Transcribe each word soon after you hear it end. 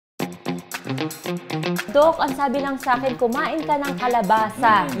Dok, ang sabi lang sa akin, kumain ka ng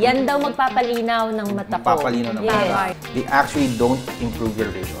kalabasa. Yan daw magpapalinaw ng mata ko. Magpapalinaw ng mata. They actually don't improve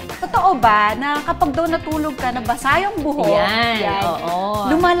your vision. Totoo ba na kapag daw natulog ka, nabasa yung buhok,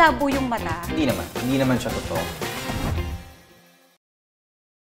 lumalabo yung mata? Hindi naman. Hindi naman siya totoo.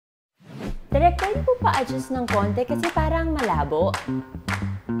 Direk, pwede po pa-adjust ng konti kasi parang malabo.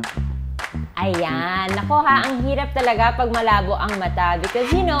 Ayan. Nako ha, ang hirap talaga pag malabo ang mata because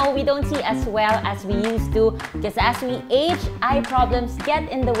you know, we don't see as well as we used to because as we age, eye problems get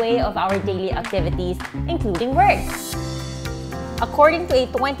in the way of our daily activities, including work. According to a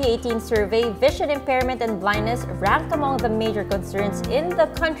 2018 survey, vision impairment and blindness ranked among the major concerns in the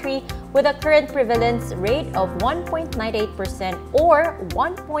country with a current prevalence rate of 1.98% or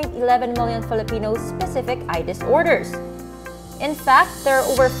 1.11 million Filipinos specific eye disorders. In fact, there are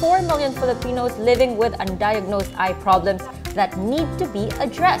over 4 million Filipinos living with undiagnosed eye problems that need to be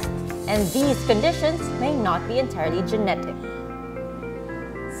addressed, and these conditions may not be entirely genetic.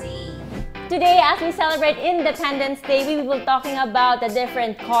 Today, as we celebrate Independence Day, we will be talking about the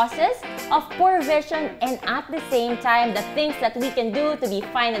different causes of poor vision and at the same time, the things that we can do to be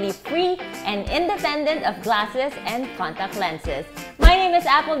finally free and independent of glasses and contact lenses. My name is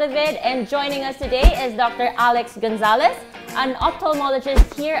Apple David, and joining us today is Dr. Alex Gonzales, an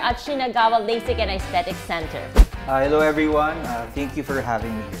ophthalmologist here at Shinagawa LASIK and Aesthetic Center. Hello everyone. Thank you for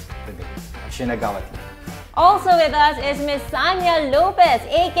having me here today at Shinagawa. Also with us is Miss Sanya Lopez,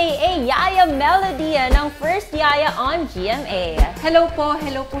 aka Yaya Melody ng First Yaya on GMA. Hello po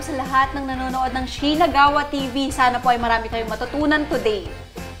sa lahat ng nanonood ng Shinagawa TV. Sana po ay marami kayong matutunan today.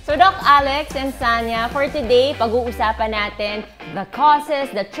 So Doc Alex and Sanya, for today, pag-uusapan natin the causes,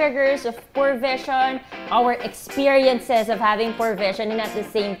 the triggers of poor vision, our experiences of having poor vision, and at the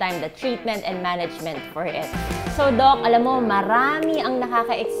same time, the treatment and management for it. So Doc, alam mo, marami ang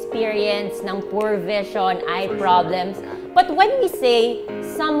nakaka-experience ng poor vision, eye problems. But when we say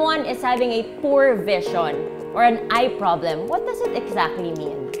someone is having a poor vision or an eye problem, what does it exactly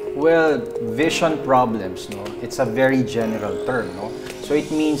mean? Well, vision problems, no? It's a very general term, no? So it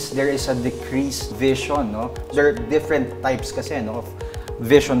means there is a decreased vision, no? There are different types kasi, no, of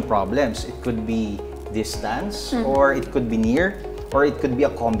vision problems. It could be distance, or it could be near, or it could be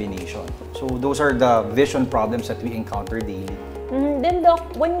a combination. So those are the vision problems that we encounter daily. Then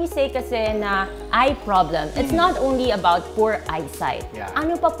Doc, when we say kasi na eye problem, it's not only about poor eyesight. Yeah.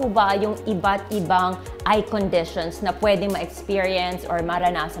 Ano pa po ba yung iba't ibang eye conditions na pwede ma-experience or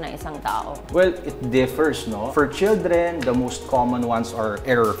maranasan ng isang tao? Well, it differs, no? For children, the most common ones are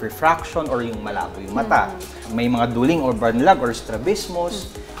error of refraction or yung malabo yung mata. May mga duling or banlag or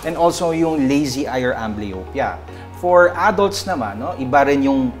strabismus, and also yung lazy eye or amblyopia. For adults naman, no, iba rin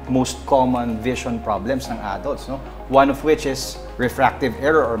yung most common vision problems ng adults, no? One of which is refractive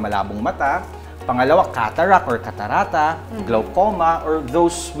error or malabong mata. Pangalawa, cataract or catarata, glaucoma, or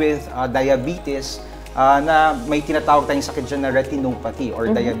those with diabetes na may tinatawag tayong sakit dyan na retinopathy or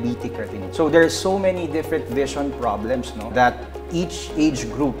diabetic retinopathy. So there's so many different vision problems, no, that each age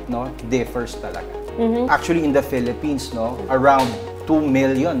group, no, differs talaga. Actually, in the Philippines, no, around 2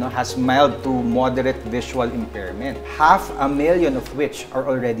 million, no, has mild to moderate visual impairment. 500,000 of which are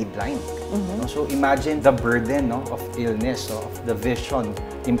already blind. No? So imagine the burden, no, of illness, no, of the vision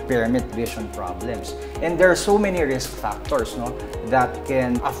impairment, vision problems. And there are so many risk factors, no, that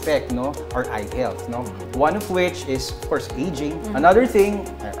can affect, no, our eye health. No? One of which is, of course, aging. Another thing,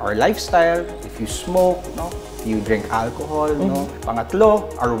 our lifestyle. If you smoke, no, you drink alcohol, no. Pangatlo,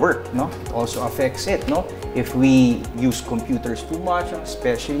 our work, no. It also affects it, no. If we use computers too much,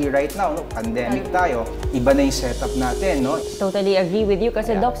 especially right now, no, pandemic tayo, iba na yung setup natin, no. Totally agree with you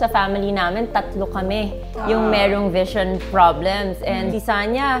kasi Doc, sa family namin, 3 kami yung merong vision problems. And si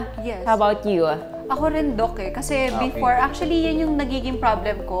Sanya, how about you? Ako rin, Doc, eh. Kasi before, actually, yan yung nagiging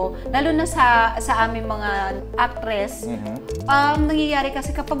problem ko. Lalo na sa aming mga actress. Nangyayari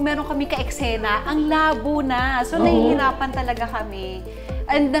kasi kapag meron kami ka-eksena, ang labo na. So, nahihirapan talaga kami.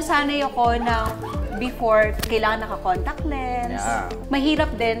 And nasanay ako na before, kailangan naka-contact lens.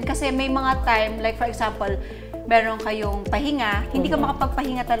 Mahirap din kasi may mga time, like for example, meron kayong pahinga, hindi ka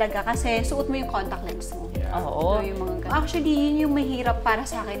makapagpahinga talaga kasi suot mo yung contact lens mo. Oo. So, yung mga actually, yun yung mahirap para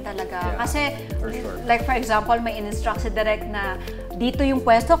sa akin talaga. Kasi, like for example, may in-instruct si Direk na dito yung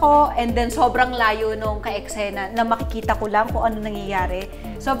pwesto ko and then sobrang layo nung ka-eksena na makikita ko lang kung ano nangyayari.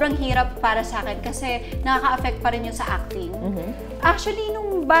 Sobrang hirap para sa akin kasi nakaka-affect pa rin yun sa acting. Actually,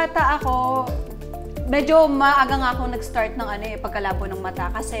 nung bata ako, medyo maaga nga ako nag-start ng pagkalabo ng mata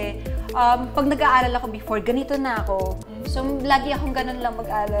kasi pag nag-aaral ako before, ganito na ako. So, lagi akong ganun lang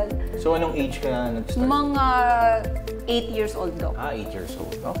mag-aaral. So, anong age ka nag-start? Mga 8 years old, Doc. 8 years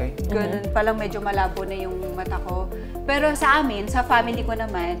old. Okay. Ganun, palang medyo malabo na yung mata ko. Pero sa amin, sa family ko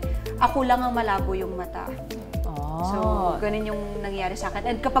naman, ako lang ang malabo yung mata. So, ganun yung nangyari sa akin.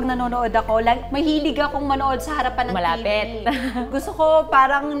 And kapag nanonood ako, mahilig akong manood sa harapan ng Malapit. TV. Gusto ko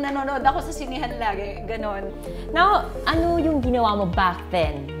parang nanonood ako sa sinihan lagi. Ganon. Now, ano yung ginawa mo back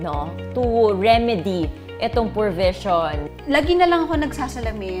then, no? To remedy itong poor vision? Lagi na lang ako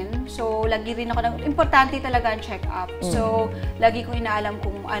nagsasalamin. So, lagi rin ako importante talaga ang check-up. So, lagi ko inaalam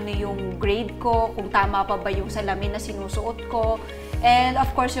kung ano yung grade ko, kung tama pa ba yung salamin na sinusuot ko. And of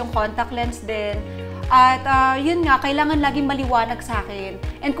course, yung contact lens din. At yun nga, kailangan laging maliwanag sa akin.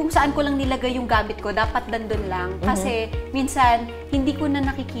 And kung saan ko lang nilagay yung gamit ko, dapat nandun lang. Kasi minsan, hindi ko na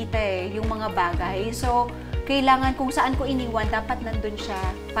nakikita yung mga bagay. So, kailangan kung saan ko iniwan, dapat nandun siya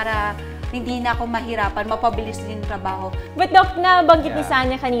para hindi na ako mahirapan, mapabilis din yung trabaho. But Doc, nabanggit ni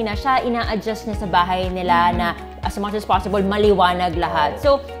Sanya kanina, siya ina-adjust niya sa bahay nila na as much as possible, maliwanag lahat.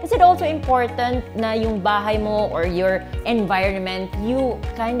 So, is it also important na yung bahay mo or your environment, you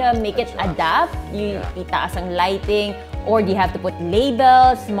kind of make it adapt? You itaas ang lighting, or do you have to put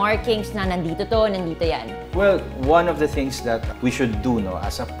labels, markings na nandito to, nandito yan? Well, one of the things that we should do, no,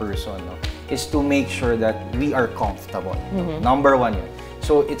 as a person, no, is to make sure that we are comfortable. Number one yun.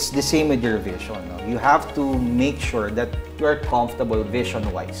 So, it's the same with your vision. No? You have to make sure that you are comfortable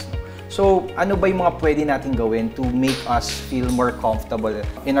vision-wise. No? So, ano ba yung mga pwede natin gawin to make us feel more comfortable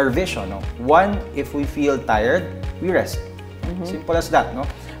in our vision? No? One, if we feel tired, we rest. Simple as that. No?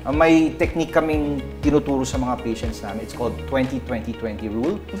 May technique kaming tinuturo sa mga patients namin. It's called 20-20-20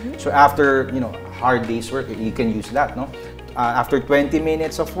 rule. So, after hard day's work, you can use that. No? After 20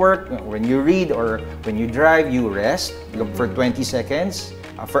 minutes of work, when you read or when you drive, you rest, look for 20 seconds,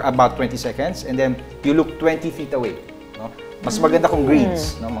 for about 20 seconds, and then you look 20 feet away. No? Mas maganda kung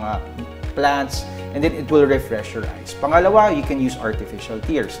greens, no? Mga plants, and then it will refresh your eyes. Pangalawa, you can use artificial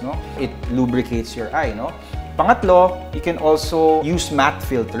tears. No? It lubricates your eye. No? Pangatlo, you can also use matte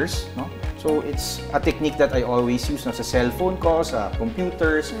filters. No? So, it's a technique that I always use sa cellphone ko, sa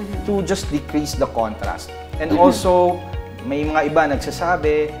computers, to just decrease the contrast. And also, may mga iba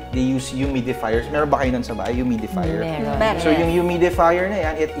nagsasabi, they use humidifiers. Meron ba kayo nun sa bahay? Humidifier? Meron. So yung humidifier na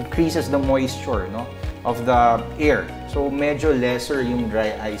yan, it increases the moisture, no, of the air. So medyo lesser yung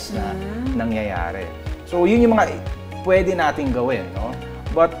dry eyes na nangyayari. So yun yung mga pwede nating gawin, no?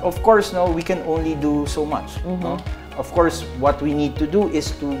 But of course, no, we can only do so much, no? Of course, what we need to do is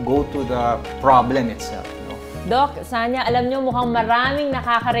to go to the problem itself. Doc, Sanya, alam nyo mukhang maraming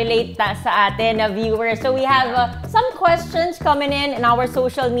nakaka-relate sa atin na viewers. So we have some questions coming in our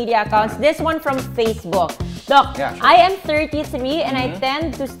social media accounts. This one from Facebook. Doc, I am 33 and I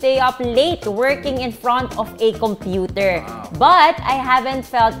tend to stay up late working in front of a computer. But I haven't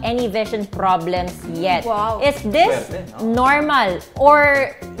felt any vision problems yet. Wow. Is this normal?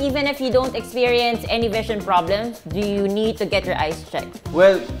 Or even if you don't experience any vision problems, do you need to get your eyes checked?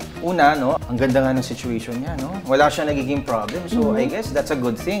 Well, una, no, ang ganda nga ng situation niya, no? Wala siya nagiging problem. So, I guess that's a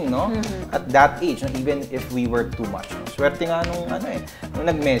good thing, no? At that age, no? Even if we work too much. No? Swerte nga nung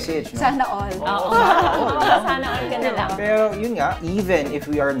nag-message, no? Sana all. Sana all ka na lang. Pero yun nga, even if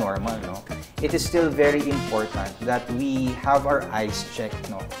we are normal, no? It is still very important that we have our eyes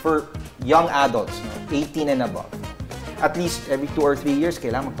checked, no? For young adults, no? 18 and above. At least every 2 or 3 years,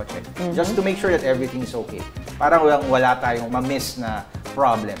 kailangan magpa-check. Just to make sure that everything is okay. Parang wala tayong ma-miss na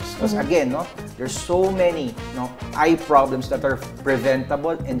problems. Because again, no, there's so many eye problems that are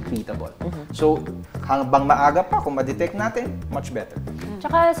preventable and treatable. So, hanggang maaga pa, kung ma-detect natin, much better.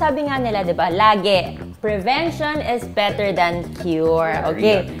 Tsaka sabi nga nila, di ba, lagi, prevention is better than cure.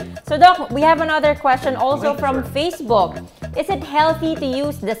 Okay. So Doc, we have another question also from Facebook. Is it healthy to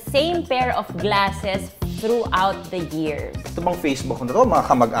use the same pair of glasses throughout the years? Ito bang Facebook na to? Mga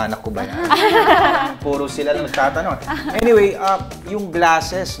kamag-anak ko ba yan? Puro sila na nagtatanong. Anyway, yung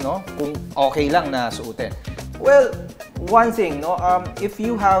glasses, no, kung okay lang na suotin. Well, one thing, no, if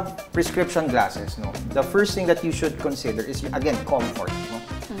you have prescription glasses, no, the first thing that you should consider is, again, comfort. No?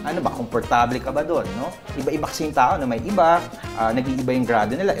 Ano ba, komportable ka ba doon? No? Iba-iba kasi yung tao na may iba, nag-iiba yung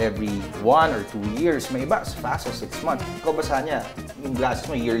grado nila every 1 or 2 years. May iba, as fast as 6 months. Ikaw ba, Sanya, yung glasses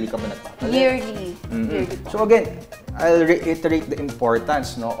mo, yearly ka ba nagpapalit? Yearly. So again, I'll reiterate the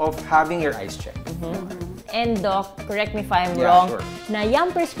importance, no, of having your eyes checked. And Doc, correct me if I'm Yeah, wrong, sure. na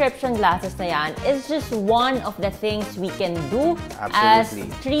yung prescription glasses na yan is just one of the things we can do as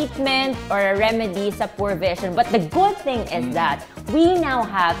Absolutely. treatment or a remedy sa poor vision. But the good thing is that we now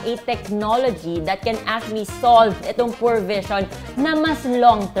have a technology that can actually solve itong poor vision na mas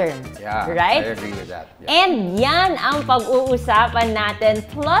long-term. Yeah, right? I agree with that. Yeah. And yan ang pag-uusapan natin.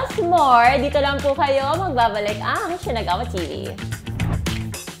 Plus more, dito lang po kayo magbabalik ang Shinagawa TV.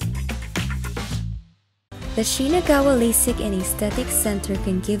 The Shinagawa LASIK and Aesthetics Center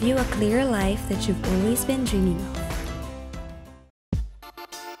can give you a clearer life that you've always been dreaming of.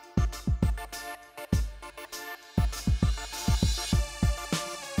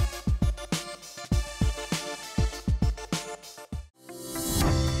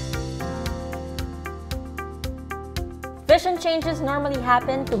 Vision changes normally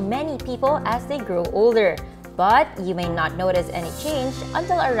happen to many people as they grow older, but you may not notice any change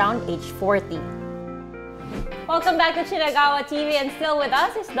until around age 40. Welcome back to Shinagawa TV, and still with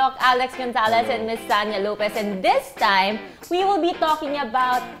us is Doc Alex Gonzales and Miss Sanya Lopez, and this time we will be talking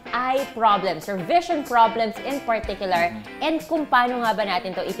about eye problems or vision problems in particular and kung paano nga ba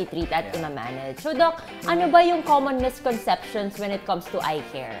natin to iti-treat at ima-manage. So Doc, ano ba yung common misconceptions when it comes to eye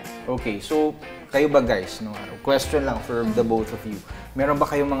care? Okay, so kayo ba guys, no? Question lang for the both of you. Meron ba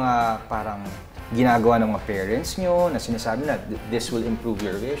kayong mga parang ginagawa ng mga parents nyo na sinasabi na this will improve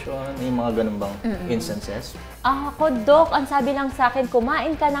your vision? May mga ganun bang instances? Ako, Doc, ang sabi lang sa akin,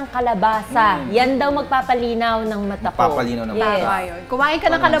 kumain ka ng kalabasa. Yan daw magpapalinaw ng mata ko. Magpapalinaw ng Yes. mata. Tama yun. Kumain ka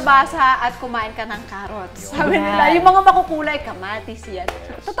ng kalabasa at kumain ka ng carrots. Sabi Yan. nila, yung mga makukulay, kamatis yan.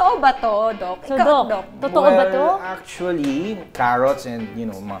 Totoo ba to, Doc? So, Ikaw, Doc, totoo ba to? Well, actually, carrots and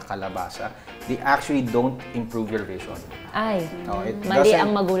mga kalabasa, they actually don't improve your vision. Ay, No, it mali doesn't-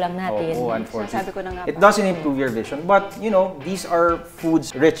 ang magulang natin. Oo, unfortunately. Sabi ko na nga It ba. doesn't improve your vision, but these are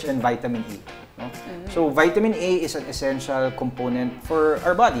foods rich in vitamin A. No? So vitamin A is an essential component for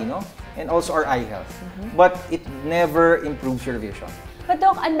our body, no? And also our eye health. But it never improves your vision. But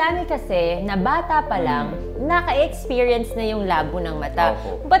Doc, ang dami kasi na bata pa lang, naka-experience na yung labo ng mata.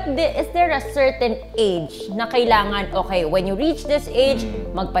 Opo. But is there a certain age na kailangan, okay, when you reach this age,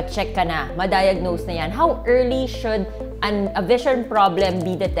 magpa-check ka na, ma-diagnose na yan. How early should a vision problem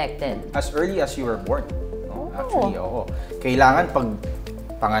be detected? As early as you were born. No? Oh. Actually, oo. Kailangan pag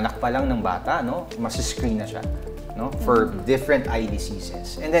panganak pa lang ng bata, no, mas-screen na siya, no, for different eye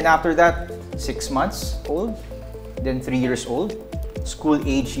diseases. And then after that, 6 months old, then 3 years old, school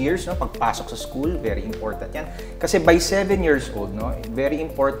age years, no, pagpasok sa school, very important yan. Kasi by 7 years old, no, very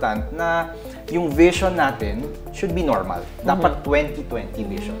important na yung vision natin should be normal. Dapat 20/20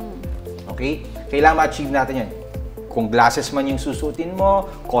 vision. Okay? Kailangan ma-achieve natin yan. Kung glasses man yung susutin mo,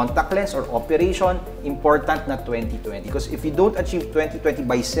 contact lens or operation, important na 20/20. Because if you don't achieve 20/20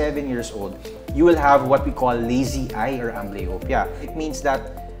 by 7 years old, you will have what we call lazy eye or amblyopia. It means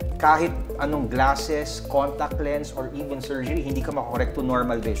that kahit anong glasses, contact lens, or even surgery, hindi ka makakorek to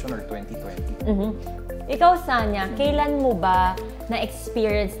normal vision or 20/20. Ikaw, Sanya, kailan mo ba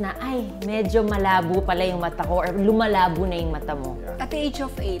na-experience na, ay, medyo malabo pala yung mata ko or lumalabo na yung mata mo? At the age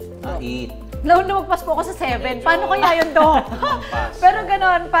of 8. 8. Lumagpas po ako sa 7. Paano kaya yun, Doc? Pero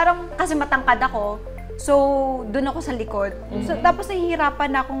ganon, parang kasi matangkad ako. So, doon ako sa likod. So, tapos nahihirapan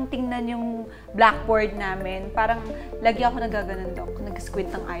na akong tingnan yung blackboard namin. Parang lagi ako nagaganon, Doc. Nag-squint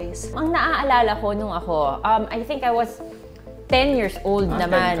ng eyes. Ang naaalala ko nung ako, I think I was 10 years old 10 ka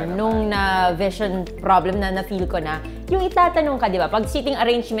naman naman. nung na vision problem na na-feel ko na. Yung itatanong ka, di ba? Pag sitting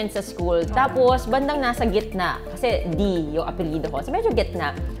arrangement sa school, tapos bandang nasa gitna, kasi D yung apelido ko, so medyo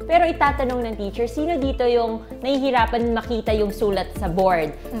gitna. Pero itatanong ng teacher, sino dito yung nahihirapan makita yung sulat sa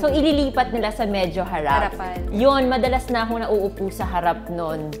board? So ililipat nila sa medyo harap. Harapan. Yun, madalas na ako nauupo sa harap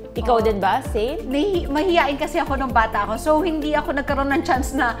nun. Ikaw din ba, Save? Mahihiyain kasi ako nung bata ako. So, hindi ako nagkaroon ng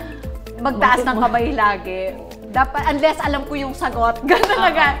chance na magtaas ng kamay lagi. Dapat, unless alam ko yung sagot, gano'n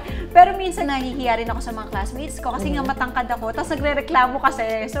agad. Pero minsan nahihiya rin ako sa mga classmates ko kasi nga matangkad ako, tapos nagre-reklamo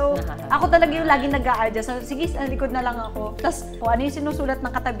kasi. So, ako talaga yung laging nag-a-adjust. So, sige, sa likod na lang ako. Tapos, kung ano yung sinusulat ng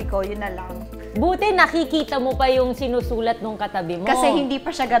katabi ko, yun na lang. Buti nakikita mo pa yung sinusulat nung katabi mo. Kasi hindi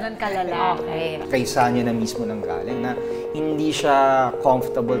pa siya gano'n kalala. Okay. Kay Sanya na mismo nang galing na hindi siya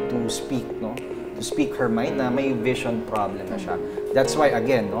comfortable to speak, no? To speak her mind na may vision problem na siya. That's why,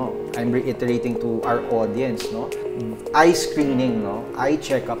 again, no, I'm reiterating to our audience, no, eye screening, no, eye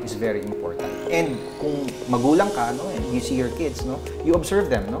checkup is very important. And kung magulang ka, no, and you see your kids, no, you observe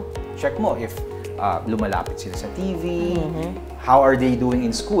them, no, check mo if lumalapit sila sa TV, how are they doing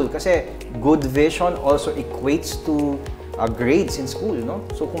in school? Kasi good vision also equates to grades in school, no?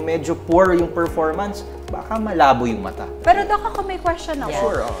 So kung medyo poor yung performance, baka malabo yung mata. Pero Doc, ako may question ako.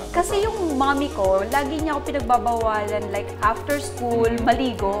 Sure. Kasi yung mommy ko, lagi niya ako pinagbabawalan, like after school,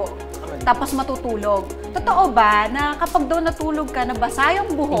 maligo, tapos matutulog. Totoo ba na kapag daw natulog ka, nabasa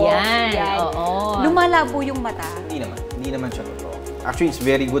yung buhok, Oo. lumalabo yung mata? Hindi naman siya totoo. Actually, it's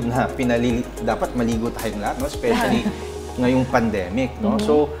very good na dapat maligo tayong lahat, no? Especially ngayong pandemic, no?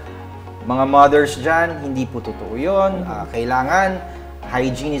 So, mga mothers dyan, hindi po totoo yun. Kailangan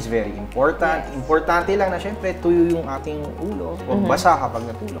hygiene is very important. Importante lang na syempre tuyo yung ating ulo o basa kapag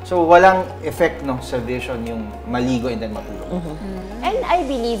natulog. So walang effect no sa vision yung maligo and then matulog. And I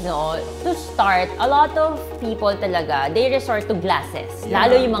believe to start, a lot of people talaga, they resort to glasses.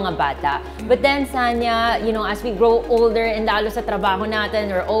 Lalo yung mga bata. But then Sanya, as we grow older and lalo sa trabaho natin,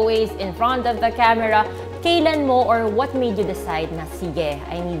 we're always in front of the camera. Kailan mo or what made you decide na sige,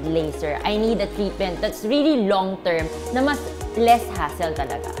 I need laser, I need a treatment that's really long-term, na mas less hassle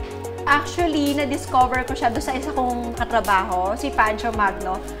talaga? Actually, na-discover ko siya doon sa isa kong katrabaho, si Pancho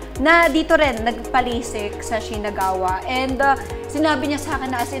Magno, na dito rin, nagpa-LASIK sa Shinagawa. And sinabi niya sa akin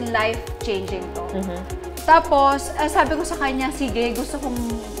na as in life-changing to. Tapos, sabi ko sa kanya, sige, gusto kong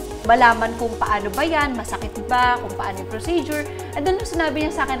malaman kung paano ba yan, masakit ba, kung paano yung procedure. At doon sinabi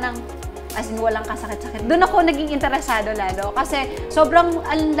niya sa akin ng as in walang kasakit-sakit. Doon ako naging interesado lalo kasi sobrang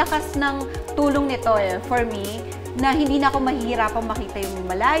ang lakas ng tulong nito for me na hindi na ako mahihirapang makita yung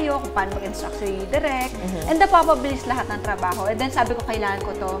malayo, kung paano mag-instruct si direct, and napapabilis lahat ng trabaho. And then sabi ko, kailangan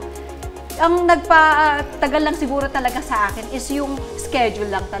ko to. Ang nagpatagal lang siguro talaga sa akin is yung schedule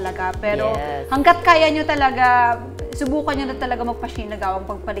lang talaga. Pero hanggat kaya nyo talaga, subukan nyo na talaga magpa-Shinagawa,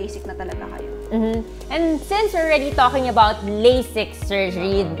 pagpa-LASIK na talaga kayo. And since we're already talking about LASIK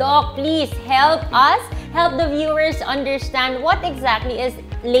surgery, Doc, please help us, help the viewers understand what exactly is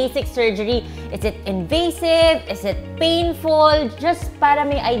LASIK surgery. Is it invasive? Is it painful? Just para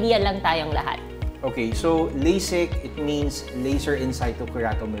may idea lang tayong lahat. Okay, so LASIK, it means laser in situ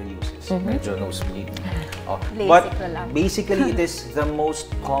keratomileusis. Medyo nosebleed. But basically, it is the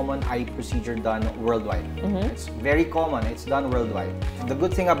most common eye procedure done worldwide. It's very common. It's done worldwide. The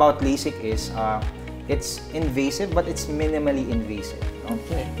good thing about LASIK is it's invasive, but it's minimally invasive. No?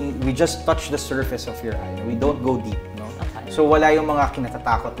 Okay. We just touch the surface of your eye. We don't go deep. No? So wala yung mga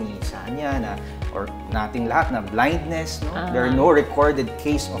kinatatakot ni Sanya na or nating lahat na blindness. No? There are no recorded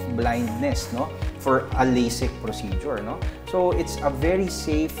case of blindness, no, for a LASIK procedure. No? So it's a very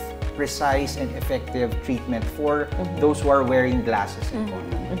safe, precise, and effective treatment for those who are wearing glasses and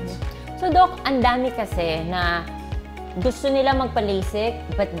contacts. So Doc, ang dami kasi na gusto nila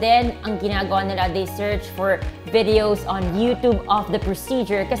magpa-LASIK, but then ang ginagawa nila, they search for videos on YouTube of the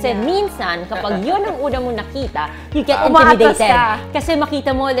procedure. Kasi minsan, kapag yun ang una mo nakita, you get intimidated. Kasi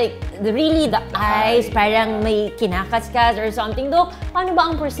makita mo, like, really the eyes, parang may kinakaskas or something. Doc, paano ba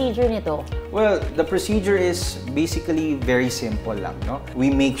ang procedure nito? Well, the procedure is basically very simple lang, no?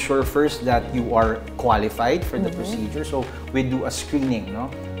 We make sure first that you are qualified for the procedure. So, we do a screening, no?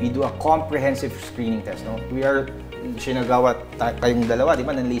 We do a comprehensive screening test, no? We are Shinagawa, kayong dalawa, di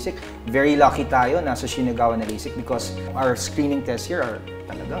ba, ng LASIK. Very lucky tayo nasa Shinagawa na LASIK because our screening tests here are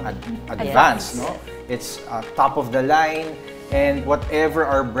talagang advanced, no? It's top of the line. And whatever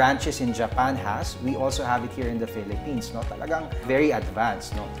our branches in Japan has, we also have it here in the Philippines, no? Talagang very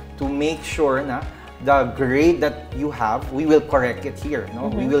advanced, no? To make sure na the grade that you have, we will correct it here,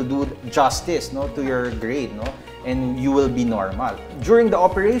 no? We will do justice, no, to your grade, no? And you will be normal. During the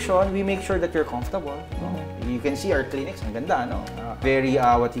operation, we make sure that you're comfortable, no? You can see our clinics, ang ganda, no? Very,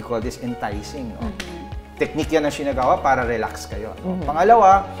 what you call this, enticing, no? Technique yan ng Shinagawa para relax kayo. No?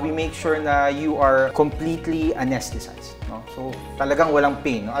 Pangalawa, we make sure na you are completely anesthetized. No? So, talagang walang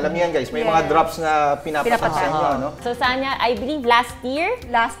pain. No? Alam niyo yan, guys, may mga drops na pinapatak sa inyo. No? So, Sanya, I believe last year?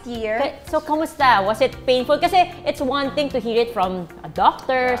 Last year. So, kamusta? Was it painful? Kasi it's one thing to hear it from a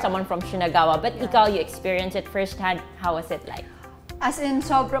doctor, someone from Shinagawa, but ikaw, you experienced it firsthand. How was it like? As in,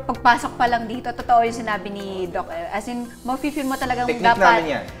 sobra, pagpasok pa lang dito, totoo yung sinabi ni Doc. As in, mafe-feel mo talagang Technique dapat... namin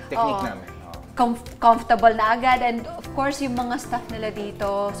yan. Technique namin. Comfortable na agad. And of course, yung mga staff nila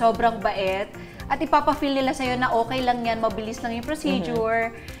dito, sobrang bait. At ipapafeel nila sa'yo na okay lang yan, mabilis lang yung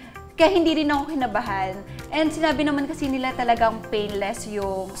procedure. Kaya hindi rin ako kinabahan. And sinabi naman kasi nila talagang painless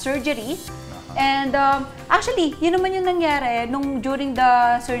yung surgery. And actually, yun naman yung nangyari nung during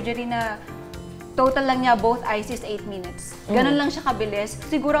the surgery na total lang niya, both eyes is 8 minutes. Ganun lang siya kabilis.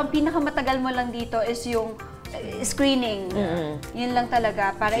 Siguro ang pinakamatagal mo lang dito is yung screening. Yun lang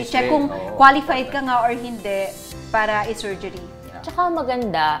talaga. Para i-check kung qualified ka nga or hindi para i-surgery. Tsaka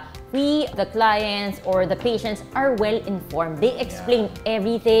maganda, we, the clients or the patients are well informed. They explain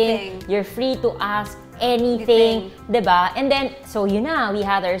everything. You're free to ask anything, diba? And then, so yun na, we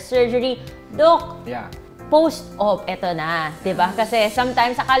had our surgery. Doc, post-op, eto na, di ba? Kasi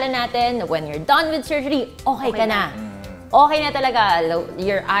sometimes akala natin, when you're done with surgery, okay ka na. Okay na talaga.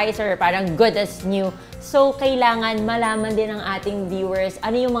 Your eyes are parang good as new. So, kailangan malaman din ng ating viewers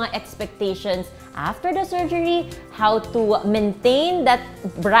ano yung mga expectations after the surgery, how to maintain that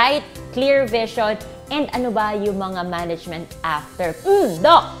bright, clear vision, and ano ba yung mga management after.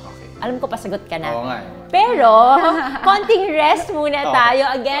 Doc! Alam ko, pasagot ka na. Oo nga. Pero, konting rest muna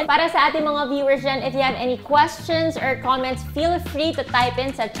tayo. Again, para sa ating mga viewers dyan, if you have any questions or comments, feel free to type in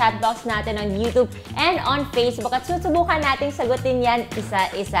sa chat box natin on YouTube and on Facebook. At susubukan nating sagutin yan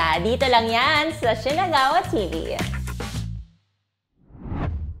isa-isa. Dito lang yan sa Shinagawa TV.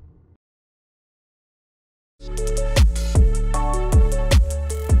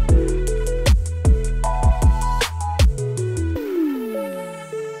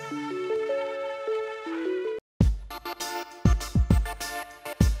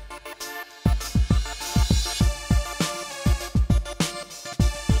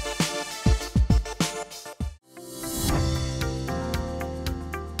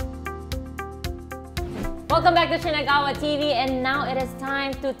 Welcome back to Shinagawa TV, and now it is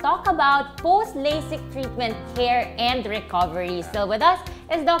time to talk about post-LASIK treatment care and recovery. Still with us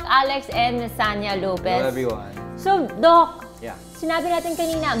is Doc Alex and Ms. Sanya Lopez. Hello everyone. So, Doc, Yeah. sinabi natin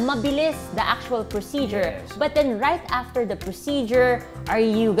kanina, mabilis the actual procedure. Yes. But then right after the procedure, are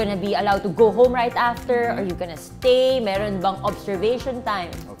you gonna be allowed to go home right after? Are you gonna stay? Meron bang observation time?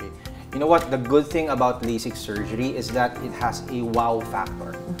 Okay. You know what? The good thing about LASIK surgery is that it has a wow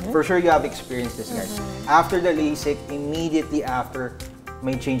factor. For sure, you have experienced this, guys. After the LASIK, immediately after,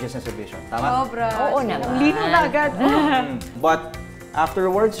 may changes na sa vision. Tama? Sobra. Oo naman. Linaw na agad. But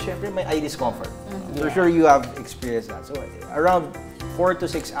afterwards, syempre, may eye discomfort. For sure, you have experienced that. So, around 4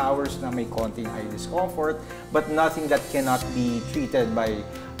 to 6 hours na may konting eye discomfort, but nothing that cannot be treated by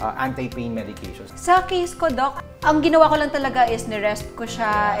anti-pain medications. Sa case ko, Doc, ang ginawa ko lang talaga is nirest ko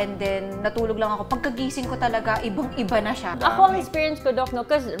siya and then natulog lang ako. Pagkagising ko talaga, ibang-iba na siya. Ako ang experience ko, Doc, no?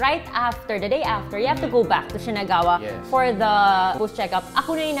 Because right after, the day after, you have to go back to Shinagawa Yes. for the post-checkup.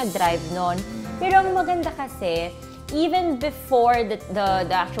 Ako na yung nag-drive nun. Pero ang maganda kasi, even before the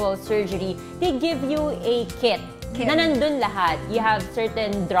actual surgery, they give you a kit. Na nandun lahat. You have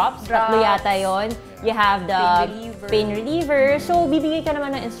certain drops, tatlo yata yun. You have the pain reliever. So, bibigay ka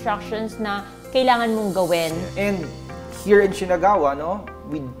naman ng instructions na kailangan mong gawin. And here in Shinagawa, no,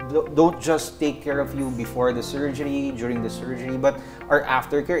 we don't just take care of you before the surgery, during the surgery, but our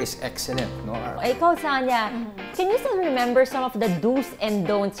aftercare is excellent, no? Ikaw, Sanya, can you still remember some of the do's and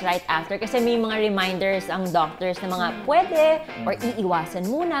don'ts right after? Kasi may mga reminders ang doctors na mga pwede or iiwasan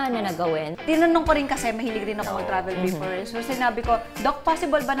muna na nagawin. Tinanong ko rin kasi, mahilig rin ako mag-travel before. So sinabi ko, Doc,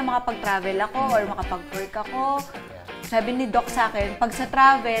 possible ba na makapag-travel ako or makapag-work ako? Sabi ni Doc sa akin, pag sa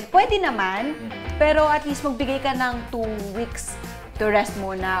travel, pwede naman, pero at least magbigay ka ng 2 weeks to rest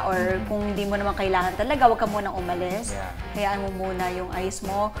muna, or kung hindi mo naman kailangan talaga, huwag ka munang umalis. Hayaan mo muna yung eyes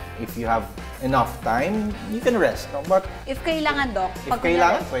mo. If you have enough time, you can rest, no? But If kailangan, Doc, if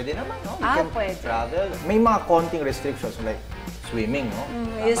kailangan, pwede naman, no? You can pwede. travel. May mga konting restrictions like swimming, no?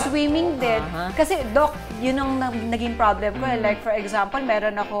 Yung swimming din. Kasi, Doc, yun ang naging problem ko. Like, for example,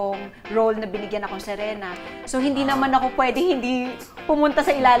 meron akong role na binigyan akong Serena. So, hindi naman ako pwede hindi pumunta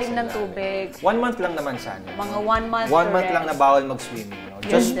sa ilalim ng tubig. 1 month lang naman sana. Mga 1 month. 1 month lang na bawal mag-swimming, no?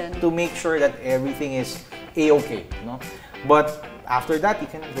 Just to make sure that everything is A-okay, no? But after that, you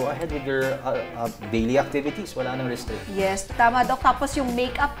can go ahead with your daily activities. Wala nang restriction. Yes, tama, Doc. Tapos yung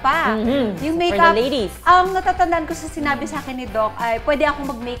makeup pa. Yung For makeup, the ladies. ang natatandaan ko sa sinabi sa akin ni Doc ay pwede akong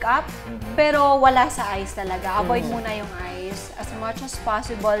mag-makeup, pero wala sa eyes talaga. Avoid muna yung eyes as much as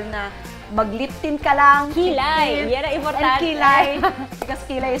possible na mag-lip tint ka lang. Kilay! Yan ang importante. And kilay. Because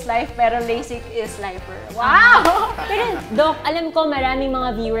kilay is life, pero LASIK is lifer. Wow! Pero, Doc, alam ko maraming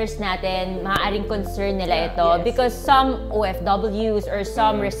mga viewers natin, maaaring concern nila ito because some OFWs or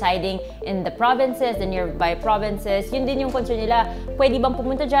some residing in the provinces, the nearby provinces, yun din yung concern nila. Pwede bang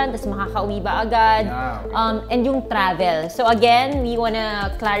pumunta dyan, tapos makakauwi ba agad? And yung travel. So again, we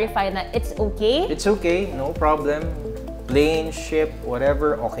wanna clarify na it's okay. It's okay, no problem. Plane, ship,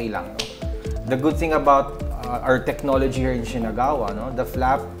 whatever, okay lang, no? The good thing about our technology here in Shinagawa, no, the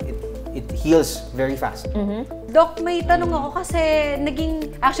flap, it heals very fast. Doc, may tanong ako kasi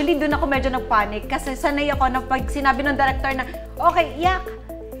actually doon ako medyo nagpanic kasi sanay ako na pag sinabi ng director na, okay, iyak.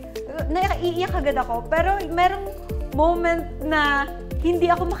 Iiyak agad ako. Pero merong moment na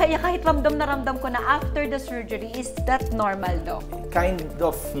hindi ako makaiyak kahit ramdam na ramdam ko na after the surgery. Is that normal, Doc? Kind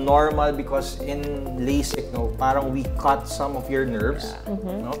of normal because in LASIK, no, parang we cut some of your nerves,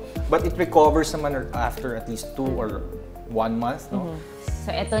 no? But it recovers naman after at least 2 or 1 month, no? So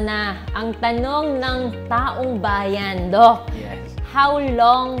ito na, ang tanong ng taong bayan, Doc. Yes. How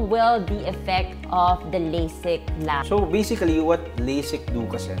long will the effect of the LASIK last? So basically, what LASIK do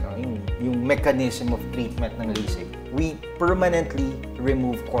kasi, no, yung mechanism of treatment ng LASIK, we permanently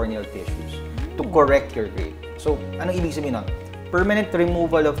remove corneal tissues to correct your grade. So, anong ibig sabihin nun? Permanent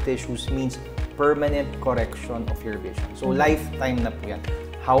removal of tissues means permanent correction of your vision. So, lifetime na po yan.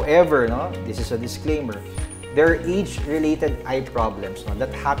 However, no, this is a disclaimer, there are age-related eye problems, no,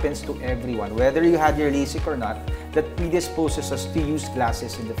 that happens to everyone, whether you had your LASIK or not, that predisposes us to use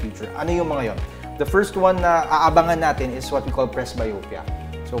glasses in the future. Ano yung mga yon? The first one na aabangan natin is what we call presbyopia.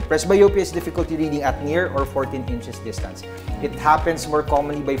 So, presbyopia is difficulty reading at near or 14 inches distance. It happens more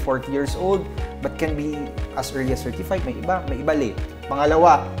commonly by 40 years old, but can be as early as 35. May iba late.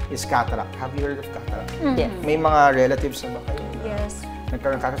 Pangalawa is cataract. Have you heard of cataract? Yes. May mga relatives na ba kayo? Yes.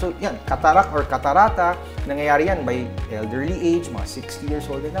 Nagkaroon ng cataract. So, yan, cataract or catarata, nangyayari yan by elderly age, mga 60 years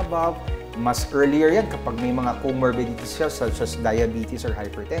old and above. Mas earlier yan kapag may mga comorbidities siya, such as diabetes or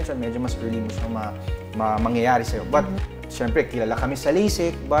hypertension, medyo mas early mo siyang mangyayari sa'yo. But, syempre, kilala kami sa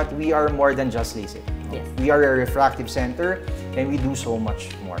LASIK, but we are more than just LASIK. Yes. We are a refractive center, and we do so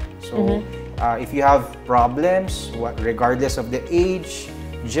much more. So, if you have problems, regardless of the age,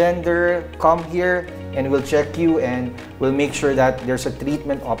 gender, come here, and we'll check you and we'll make sure that there's a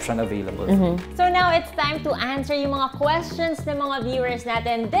treatment option available. So now it's time to answer yung mga questions ng mga viewers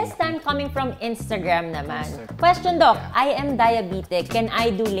natin. This time coming from Instagram naman. Question, Doc, I am diabetic. Can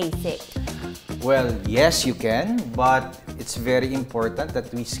I do LASIK? Well, yes, you can, but it's very important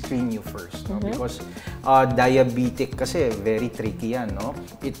that we screen you first, no? Because diabetic kasi very tricky yan, no?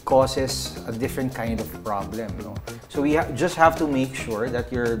 It causes a different kind of problem, no? So we just have to make sure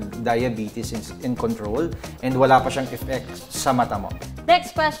that your diabetes is in control and wala pa siyang effect sa mata mo.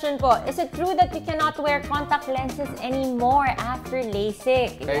 Next question po, is it true that we cannot wear contact lenses anymore after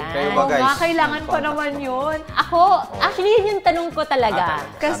LASIK? Kayo ba, guys? Kailangan pa naman yun. Ako, actually yun yung tanong ko talaga.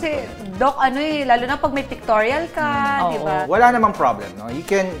 Kasi, Doc, lalo na pag may pictorial ka, di ba? Wala namang problem, no? You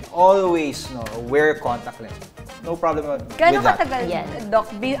can always, no, wear contact lenses. No problem with Gano'ng that. katagal, Yes. Doc?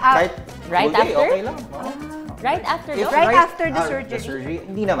 Kahit Right full day, after? okay lang. Right after, If Doc? Right after the The surgery? surgery,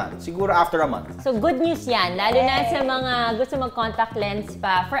 hindi naman. Siguro after a month. So good news yan, lalo na sa mga gusto mag-contact lens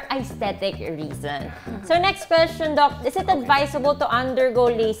pa for aesthetic reason. So next question, Doc, is it advisable to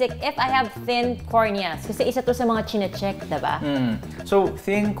undergo LASIK if I have thin corneas? Kasi isa to sa mga chine-check, diba? So,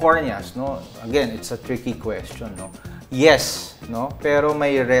 thin corneas, no? Again, it's a tricky question, no? Yes, no? Pero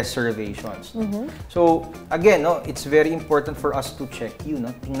may reservations. So, again, no, it's very important for us to check you,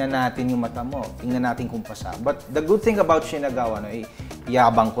 no? Tingnan natin yung mata mo, tingnan natin kung pasa. But the good thing about Shinagawa, no,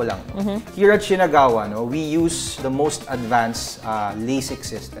 yabang ko lang. No? Here at Shinagawa, no, we use the most advanced LASIK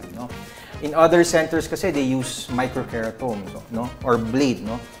system, no? In other centers kasi they use microkeratome, no, or blade,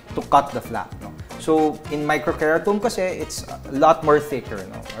 no, to cut the flap, no. So, in microkeratome kasi it's a lot more thicker,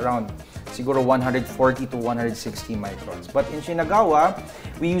 no, around siguro 140 to 160 microns. But in Shinagawa,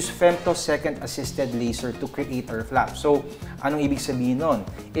 we use femtosecond assisted laser to create our flap. So, anong ibig sabihin nun?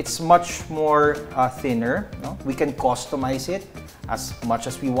 It's much more thinner, no? We can customize it as much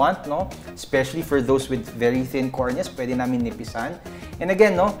as we want, no? Especially for those with very thin corneas, pwede namin nipisan. And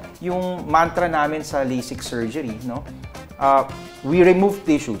again, no, yung mantra namin sa LASIK surgery, no, we remove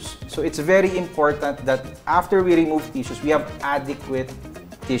tissues. So, it's very important that after we remove tissues, we have adequate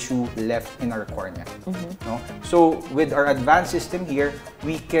tissue left in our cornea. No? So, with our advanced system here,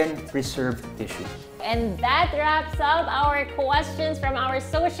 we can preserve tissue. And that wraps up our questions from our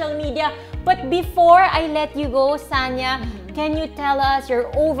social media. But before I let you go, Sanya, can you tell us your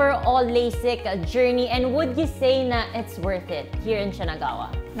overall LASIK journey and would you say na it's worth it here in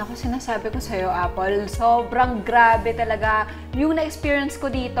Shinagawa? Naku, sinasabi ko sa'yo, Apple, sobrang grabe talaga yung na-experience ko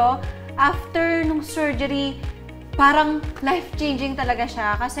dito. After nung surgery, parang life-changing talaga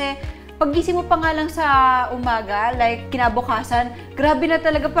siya. Kasi paggising mo pa nga lang sa umaga, like kinabukasan, grabe na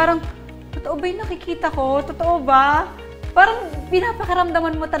talaga. Parang, totoo ba yung nakikita ko? Totoo ba? Parang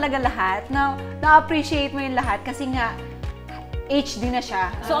pinapakaramdaman mo talaga lahat. Na-appreciate mo yung lahat kasi nga, HD na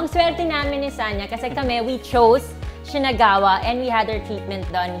siya. So, ang swerte namin ni Sanya, kasi kami, we chose Shinagawa and we had our treatment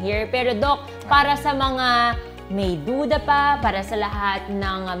done here. Pero Doc, para sa mga may duda pa, para sa lahat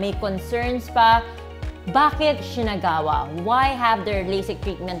ng may concerns pa, bakit Shinagawa? Why have their LASIK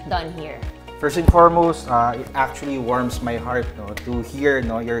treatment done here? First and foremost, it actually warms my heart, no, to hear,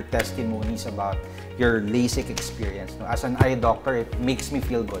 no, your testimonies about your LASIK experience. No. As an eye doctor, it makes me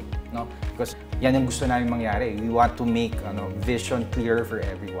feel good, no, because yan ang gusto namin mangyari. We want to make vision clearer for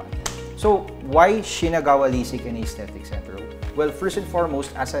everyone. So, why Shinagawa LASIK and Aesthetic Center? Well, first and foremost,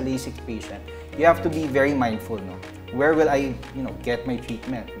 as a LASIK patient, you have to be very mindful, no? Where will I, get my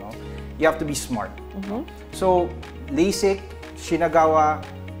treatment, no? You have to be smart. No? So, LASIK, Shinagawa,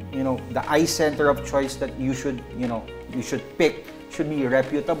 the eye center of choice that you should pick should be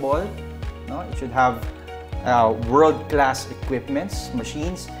reputable, no? It should have world-class equipments,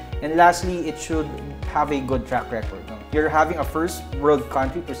 machines, and lastly, it should have a good track record. No? You're having a first world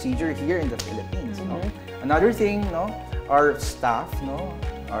country procedure here in the Philippines. No? Another thing, our staff,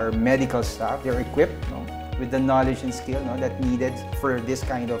 our medical staff, they're equipped with the knowledge and skill that needed for this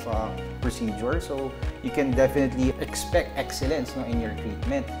kind of procedure. So you can definitely expect excellence in your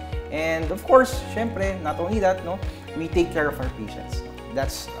treatment. And of course, syempre, not only that, we take care of our patients.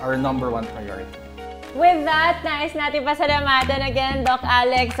 That's our #1 priority. With that, nais natin pasalamatan again, Doc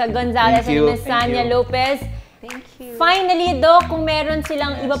Alex Gonzales and Ms. Sanya Lopez. Thank you. Finally, Doc, kung meron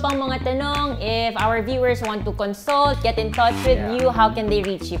silang iba pang mga tanong, if our viewers want to consult, get in touch with you, how can they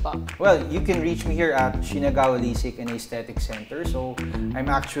reach you po? Well, you can reach me here at Shinagawa LASIK and Aesthetic Center. So,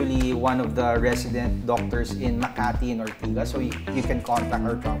 I'm actually one of the resident doctors in Makati and Ortigas. So, you can contact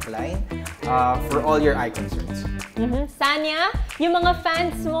our trunk line for all your eye concerns. Sanya, yung mga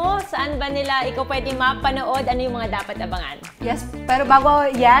fans mo, saan ba nila ikaw pwede mapanood? Ano yung mga dapat abangan? Yes, pero bago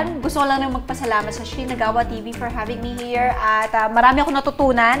yan, gusto ko lang nang magpasalamat sa Shinagawa TV for having me here. At marami akong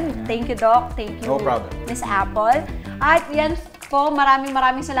natutunan. Thank you, Doc. Thank you, No problem. Miss Apple. At yan po,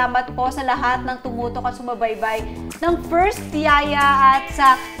 maraming salamat po sa lahat ng tumutok at sumabaybay ng first tiyaya at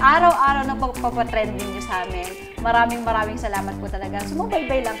sa araw-araw na pagpapatrending niyo sa amin. Maraming salamat po talaga.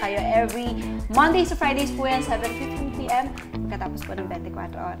 Sumabaybay lang kayo. Every Mondays to Fridays po yan, 7:15 p.m. Pagkatapos po ng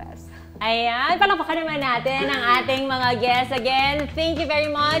 24 oras. Ayan, palakpakan naman natin ang ating mga guests. Again, thank you very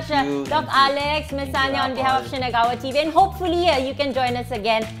much, Doc Alex, Ms. Sanya, on behalf of Shinagawa TV. And hopefully, you can join us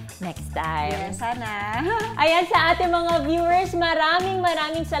again next time. Yes, sana. Ayan, sa ating mga viewers,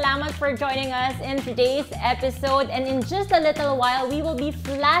 maraming salamat for joining us in today's episode. And in just a little while, we will be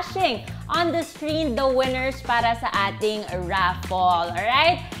flashing on the screen the winners para sa ating raffle.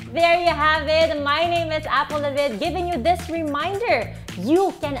 Alright? There you have it. My name is Apple David, giving you this reminder.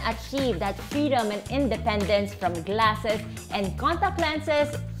 You can achieve that freedom and independence from glasses and contact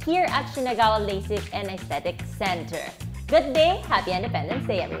lenses here at Shinagawa LASIK and Aesthetic Center. Good day. Happy Independence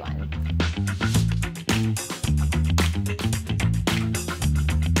Day, everyone.